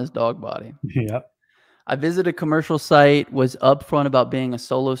 Milo and his dog body. Yep. I visited a commercial site, was upfront about being a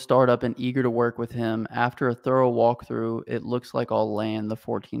solo startup and eager to work with him. After a thorough walkthrough, it looks like I'll land the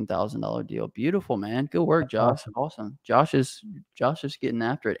 $14,000 deal. Beautiful, man. Good work, Josh. Awesome. Josh is getting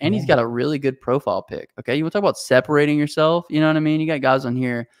after it. And he's got a really good profile pic. Okay. You want to talk about separating yourself? You know what I mean? You got guys on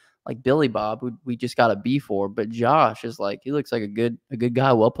here like Billy Bob, who we just got a B for, but Josh is like, he looks like a good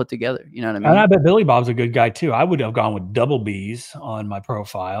guy, well put together. You know what I mean? And I bet Billy Bob's a good guy too. I would have gone with double B's on my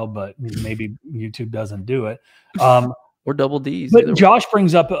profile, but maybe YouTube doesn't do it. Or double D's. But Josh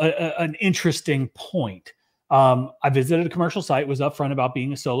brings up an interesting point. I visited a commercial site, was upfront about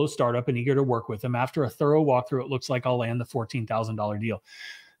being a solo startup and eager to work with him. After a thorough walkthrough, it looks like I'll land the $14,000 deal.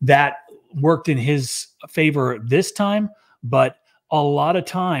 That worked in his favor this time, but a lot of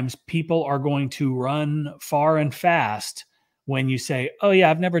times people are going to run far and fast when you say, oh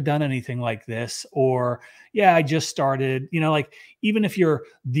yeah, I've never done anything like this. Or yeah, I just started, you know, like even if you're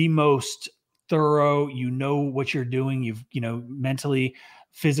the most thorough, you know what you're doing, you've, you know, mentally,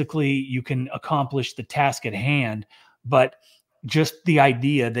 physically, you can accomplish the task at hand. But just the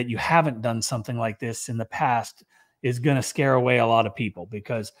idea that you haven't done something like this in the past is going to scare away a lot of people,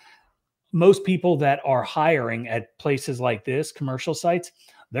 because most people that are hiring at places like this, commercial sites,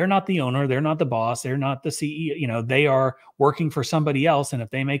 they're not the owner, they're not the boss, they're not the CEO, you know, they are working for somebody else. And if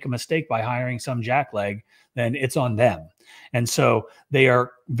they make a mistake by hiring some jackleg, then it's on them. And so they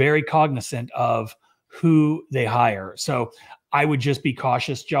are very cognizant of who they hire. So I would just be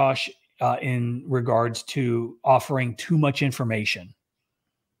cautious, Josh, in regards to offering too much information.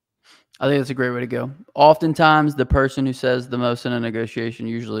 I think that's a great way to go. Oftentimes, the person who says the most in a negotiation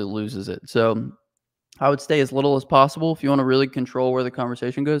usually loses it. So I would stay as little as possible. If you want to really control where the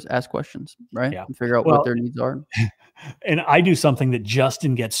conversation goes, ask questions, right? Yeah. And figure out what their needs are. And I do something that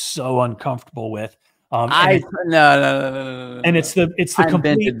Justin gets so uncomfortable with. No. And it's the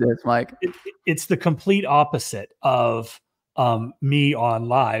complete this, Mike. It's the complete opposite of me on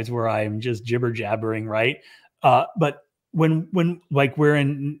lives where I'm just jibber jabbering, right? But when like we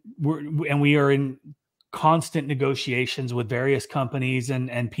are in constant negotiations with various companies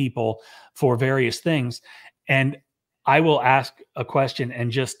and people for various things, and I will ask a question and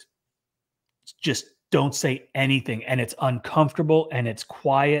just don't say anything, and it's uncomfortable and it's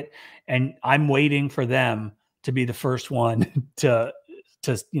quiet, and I'm waiting for them to be the first one to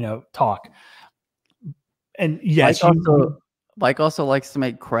talk. And yes, Mike also likes to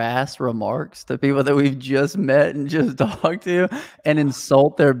make crass remarks to people that we've just met and just talked to and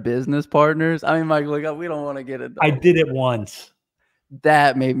insult their business partners. I mean, Mike, look, we don't want to get it. I did it once.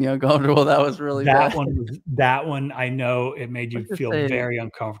 That made me uncomfortable. That was really bad. That one, I know it made you feel very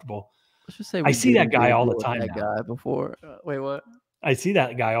uncomfortable. Let's just say I see that guy all the time. That guy before. Wait, what? I see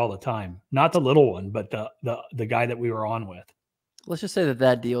that guy all the time. Not the little one, but the guy that we were on with. let's just say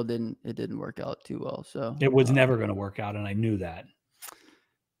that deal didn't work out too well. So It was never going to work out, and I knew that.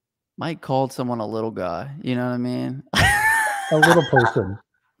 Mike called someone a little guy. You know what I mean? A little person.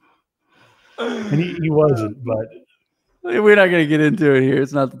 And he wasn't, but we're not going to get into it here.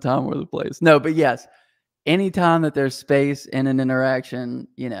 It's not the time or the place. No, but yes, anytime that there's space in an interaction,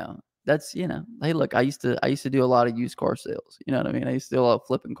 that's, hey, look, I used to do a lot of used car sales. You know what I mean? I used to do a lot of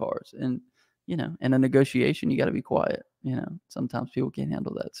flipping cars, and, in a negotiation, you got to be quiet. Sometimes people can't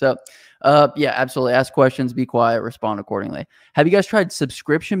handle that. So, yeah, absolutely. Ask questions, be quiet, respond accordingly. Have you guys tried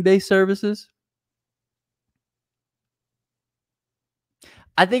subscription-based services?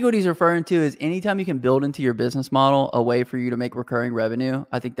 I think what he's referring to is anytime you can build into your business model a way for you to make recurring revenue,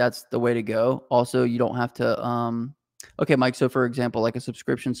 I think that's the way to go. Also, you don't have to, okay, Mike. So for example, like a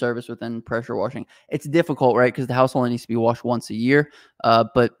subscription service within pressure washing, it's difficult, right? Because the house only needs to be washed once a year.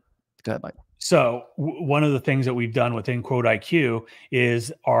 But go ahead, Mike. So one of the things that we've done within Quote IQ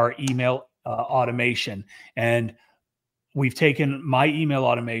is our email automation. And we've taken my email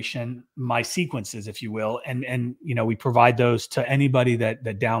automation, my sequences, if you will, and we provide those to anybody that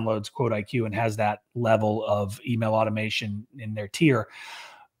downloads Quote IQ and has that level of email automation in their tier.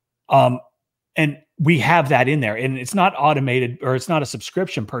 And we have that in there, and it's not automated, or it's not a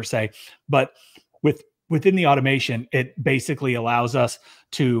subscription per se, but within the automation, it basically allows us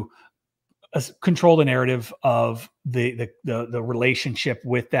to control the narrative of the relationship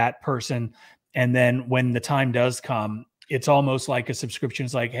with that person. And then when the time does come, it's almost like a subscription.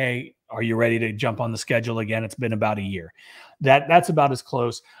 It's like, hey, are you ready to jump on the schedule again? It's been about a year. That's about as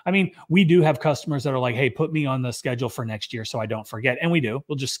close. I mean, we do have customers that are like, hey, put me on the schedule for next year so I don't forget. And we do.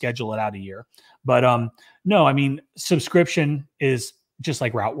 We'll just schedule it out a year. But no, I mean, subscription is just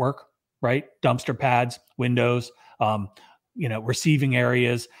like route work, right? Dumpster pads, windows, receiving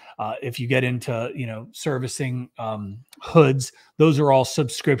areas. If you get into, servicing hoods, those are all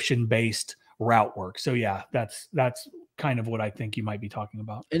subscription-based route work. So yeah, that's kind of what I think you might be talking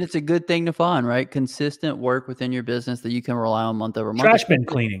about. And it's a good thing to find, right? Consistent work within your business that you can rely on month over month. Trash bin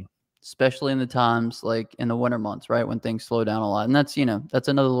cleaning. Especially in the times like in the winter months, right? When things slow down a lot. And that's, that's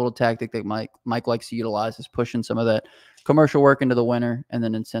another little tactic that Mike likes to utilize, is pushing some of that commercial work into the winter and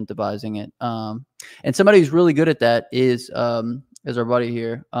then incentivizing it. And somebody who's really good at that is our buddy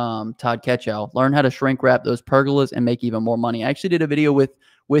here, Todd Ketchow. Learn how to shrink wrap those pergolas and make even more money. I actually did a video with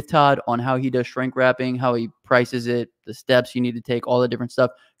Todd on how he does shrink wrapping, how he prices it, the steps you need to take, all the different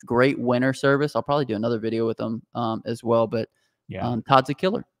stuff. Great winter service. I'll probably do another video with him as well. But yeah, Todd's a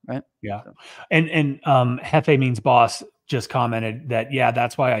killer, right? Yeah. So. And Hefe Means Boss just commented that, yeah,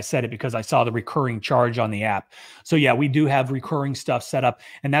 that's why I said it, because I saw the recurring charge on the app. So yeah, we do have recurring stuff set up,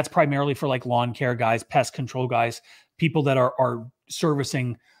 and that's primarily for like lawn care guys, pest control guys, people that are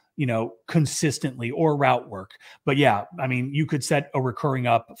servicing, consistently, or route work. But yeah, I mean, you could set a recurring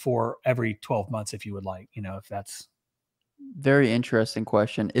up for every 12 months if you would like, if that's. Very interesting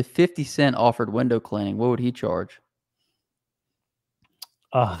question. If 50 Cent offered window cleaning, what would he charge?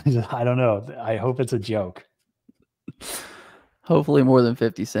 I don't know. I hope it's a joke. Hopefully more than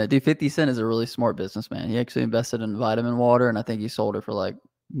 50 Cent. Dude, 50 Cent is a really smart businessman. He actually invested in vitamin water, and I think he sold it for like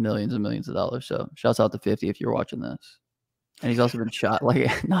millions and millions of dollars. So shouts out to 50 if you're watching this. And he's also been shot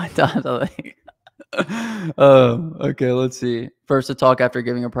like 9 times, I think. Okay, let's see. First to talk after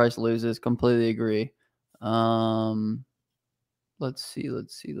giving a price loses. Completely agree. Let's see.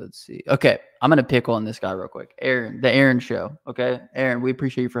 Okay, I'm going to pick on this guy real quick. Aaron, the Aaron Show. Okay, Aaron, we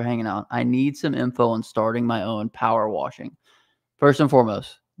appreciate you for hanging out. I need some info on starting my own power washing. First and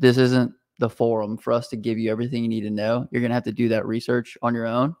foremost, this isn't the forum for us to give you everything you need to know. You're going to have to do that research on your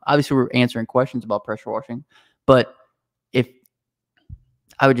own. Obviously, we're answering questions about pressure washing, but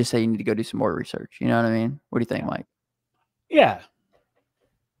I would just say you need to go do some more research. You know what I mean? What do you think, Mike? Yeah.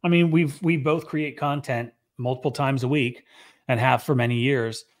 I mean, we both create content multiple times a week and have for many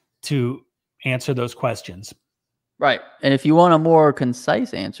years to answer those questions. Right. And if you want a more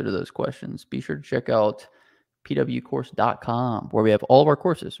concise answer to those questions, be sure to check out pwcourse.com, where we have all of our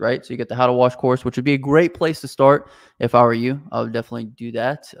courses, right? So you get the How to Wash course, which would be a great place to start. If I were you, I would definitely do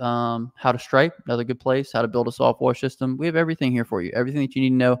that. How to Stripe, another good place. How to build a soft wash system. We have everything here for you. Everything that you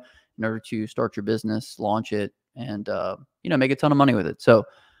need to know in order to start your business, launch it, and make a ton of money with it. So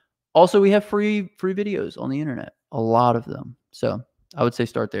also we have free videos on the internet, a lot of them. So I would say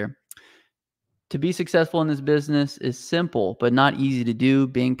start there. To be successful in this business is simple, but not easy to do.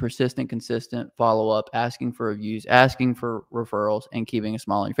 Being persistent, consistent, follow up, asking for reviews, asking for referrals, and keeping a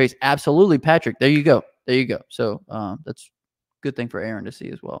smile on your face. Absolutely, Patrick. There you go. So that's a good thing for Aaron to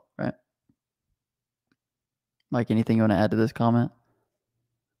see as well, right? Mike, anything you want to add to this comment?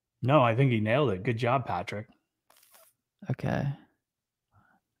 No, I think he nailed it. Good job, Patrick. Okay.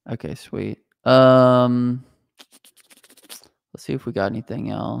 Okay, sweet. Let's see if we got anything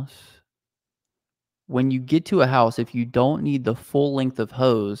else. When you get to a house, if you don't need the full length of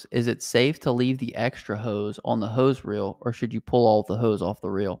hose, is it safe to leave the extra hose on the hose reel, or should you pull all the hose off the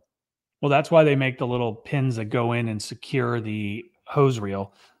reel? Well, that's why they make the little pins that go in and secure the hose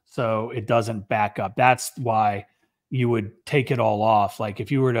reel so it doesn't back up. That's why you would take it all off. Like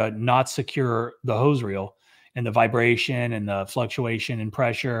if you were to not secure the hose reel and the vibration and the fluctuation in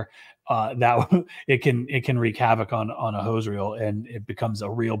pressure, it can wreak havoc on a hose reel and it becomes a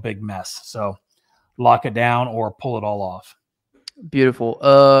real big mess. So lock it down or pull it all off. Beautiful.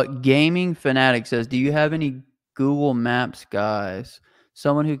 Gaming Fanatic says, do you have any Google Maps guys?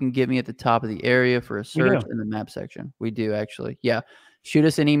 Someone who can get me at the top of the area for a search in the map section. We do actually. Yeah. Shoot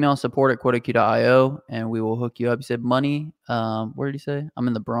us an email, support@quotaq.io, and we will hook you up. You said money. Where did he say? I'm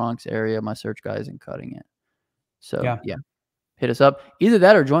in the Bronx area. My search guy isn't cutting it. So yeah, hit us up. Either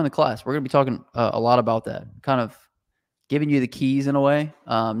that or join the class. We're going to be talking a lot about that, kind of giving you the keys in a way.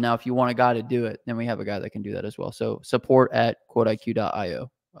 Now, if you want a guy to do it, then we have a guy that can do that as well. So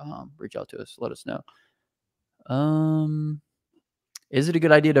support@quotaq.io. Reach out to us. Let us know. Is it a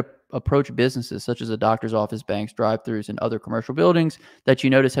good idea to approach businesses such as a doctor's office, banks, drive-thrus, and other commercial buildings that you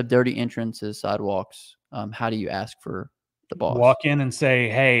notice have dirty entrances, sidewalks? How do you ask for the boss? Walk in and say,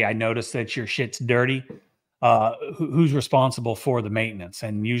 hey, I noticed that your shit's dirty. Who's responsible for the maintenance?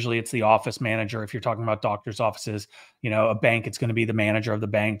 And usually it's the office manager. If you're talking about doctor's offices, a bank, it's going to be the manager of the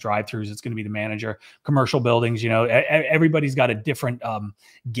bank. Drive-throughs, it's going to be the manager. Commercial buildings, everybody's got a different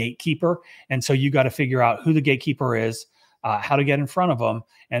gatekeeper. And so you got to figure out who the gatekeeper is, how to get in front of them,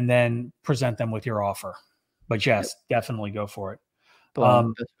 and then present them with your offer. But yes, definitely go for it.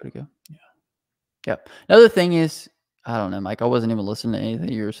 That's pretty good. Yep. Another thing is, I don't know, Mike, I wasn't even listening to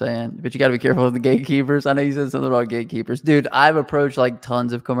anything you were saying, but you got to be careful with the gatekeepers. I know you said something about gatekeepers. Dude, I've approached like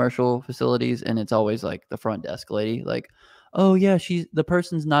tons of commercial facilities, and it's always like the front desk lady, like, oh yeah, the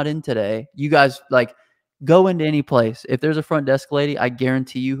person's not in today. You guys like go into any place. If there's a front desk lady, I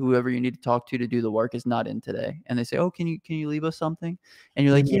guarantee you whoever you need to talk to do the work is not in today. And they say, oh, can you leave us something? And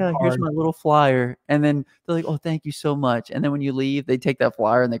you're like, yeah, here's my little flyer. And then they're like, oh, thank you so much. And then when you leave, they take that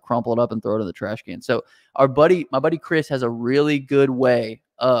flyer and they crumple it up and throw it in the trash can. So my buddy Chris has a really good way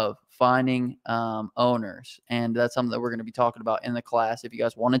of finding owners. And that's something that we're going to be talking about in the class. If you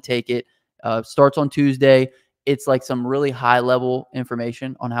guys want to take it, starts on Tuesday. It's like some really high level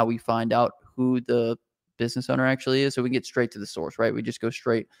information on how we find out who the business owner actually is, so we can get straight to the source, right? We just go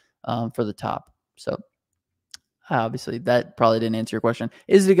straight for the top. So obviously that probably didn't answer your question.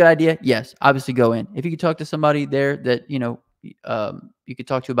 Is it a good idea? Yes, obviously go in. If you could talk to somebody there that you could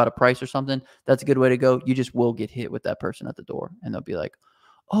talk to about a price or something, that's a good way to go. You just will get hit with that person at the door, and they'll be like,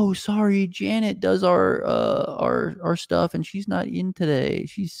 oh, sorry, Janet does our stuff and she's not in today,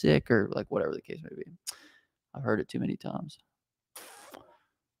 she's sick, or like whatever the case may be. I've heard it too many times.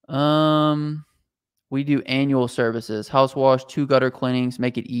 We do annual services, house wash, 2 gutter cleanings,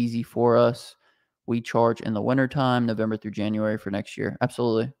 make it easy for us. We charge in the wintertime, November through January for next year.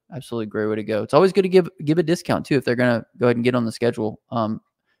 Absolutely. Absolutely great way to go. It's always good to give a discount too if they're going to go ahead and get on the schedule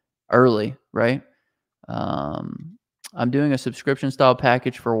early, right? I'm doing a subscription style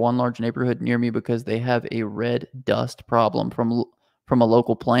package for one large neighborhood near me because they have a red dust problem from a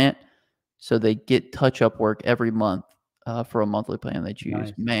local plant. So they get touch-up work every month for a monthly plan they choose.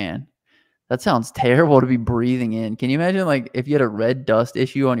 Nice. Man. That sounds terrible to be breathing in. Can you imagine, like, if you had a red dust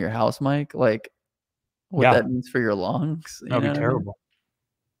issue on your house, Mike? Like, what that means for your lungs? That'd be terrible.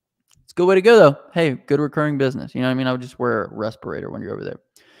 I mean? It's a good way to go, though. Hey, good recurring business. You know what I mean? I would just wear a respirator when you're over there.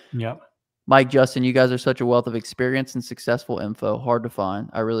 Yep. Mike, Justin, you guys are such a wealth of experience and successful info. Hard to find.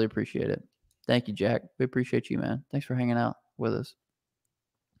 I really appreciate it. Thank you, Jack. We appreciate you, man. Thanks for hanging out with us.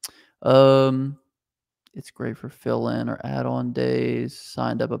 It's great for fill-in or add-on days.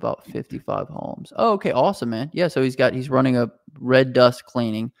 Signed up about 55 homes. Oh, okay. Awesome, man. Yeah, so he's running a red dust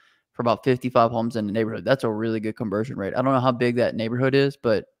cleaning for about 55 homes in the neighborhood. That's a really good conversion rate. I don't know how big that neighborhood is,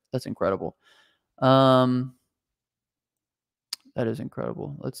 but that's incredible. That is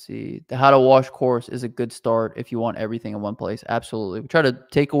incredible. Let's see. The How to Wash course is a good start if you want everything in one place. Absolutely. We try to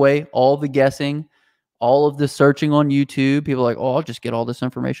take away all the guessing, all of the searching on YouTube. People are like, oh, I'll just get all this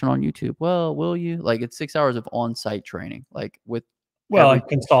information on YouTube. Well, will you? Like, it's 6 hours of on-site training, like with. Well, I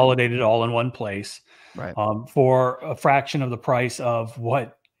consolidated all in one place, right? For a fraction of the price of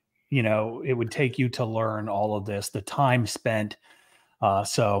what, it would take you to learn all of this, the time spent.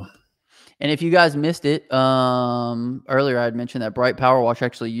 And if you guys missed it, earlier I had mentioned that Bright Power Wash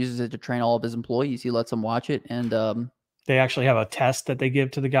actually uses it to train all of his employees. He lets them watch it, and they actually have a test that they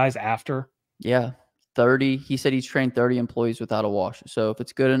give to the guys after. Yeah. 30. He said he's trained 30 employees without a wash. So if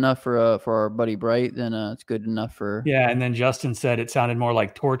it's good enough for our buddy Bright, then it's good enough for. Yeah, and then Justin said it sounded more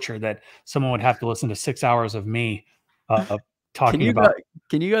like torture, that someone would have to listen to 6 hours of me talking about.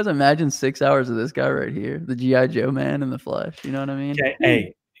 Can you guys imagine 6 hours of this guy right here, the G.I. Joe man in the flesh? You know what I mean? Okay,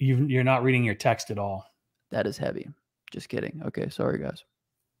 hey, you're not reading your text at all. That is heavy. Just kidding. Okay, sorry guys.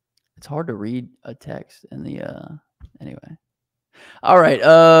 It's hard to read a text in the anyway. All right.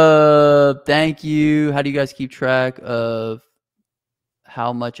 Thank you. How do you guys keep track of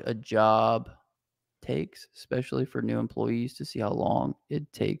how much a job takes, especially for new employees, to see how long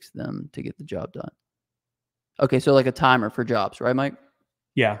it takes them to get the job done? Okay, so like a timer for jobs, right, Mike?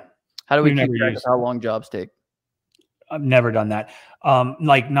 Yeah. How do we keep track of how long jobs take? I've never done that.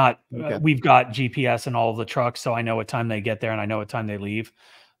 We've got GPS in all of the trucks, so I know what time they get there and I know what time they leave.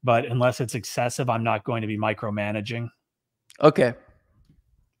 But unless it's excessive, I'm not going to be micromanaging. Okay.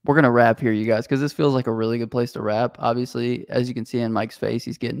 We're going to wrap here, you guys, because this feels like a really good place to wrap. Obviously, as you can see in Mike's face,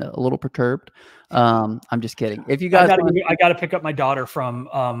 he's getting a little perturbed. I'm just kidding. If you guys, I got to pick up my daughter from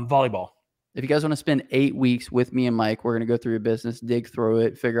volleyball. If you guys want to spend 8 weeks with me and Mike, we're going to go through your business, dig through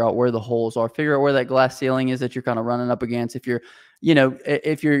it, figure out where the holes are, figure out where that glass ceiling is that you're kind of running up against. If you're,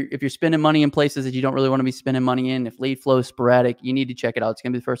 if you're spending money in places that you don't really want to be spending money in, if lead flow is sporadic, you need to check it out. It's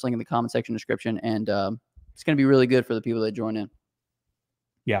going to be the first link in the comment section description, and it's going to be really good for the people that join in.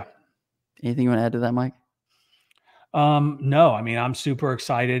 Yeah. Anything you want to add to that, Mike? No, I mean, I'm super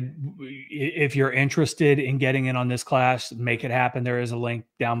excited. If you're interested in getting in on this class, make it happen. There is a link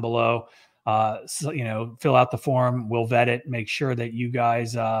down below. So, fill out the form. We'll vet it, make sure that you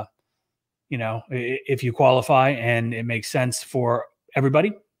guys, if you qualify and it makes sense for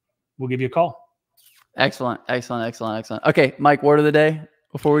everybody, we'll give you a call. Excellent. Okay, Mike, word of the day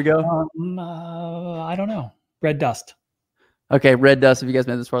before we go? I don't know. Red dust. Okay, red dust. If you guys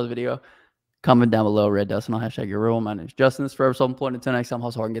made this part of the video, comment down below red dust and I'll hashtag your rule. My name is Justin. This is Forever Self-Employed. Until next time,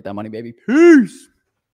 hustle hard and get that money, baby. Peace.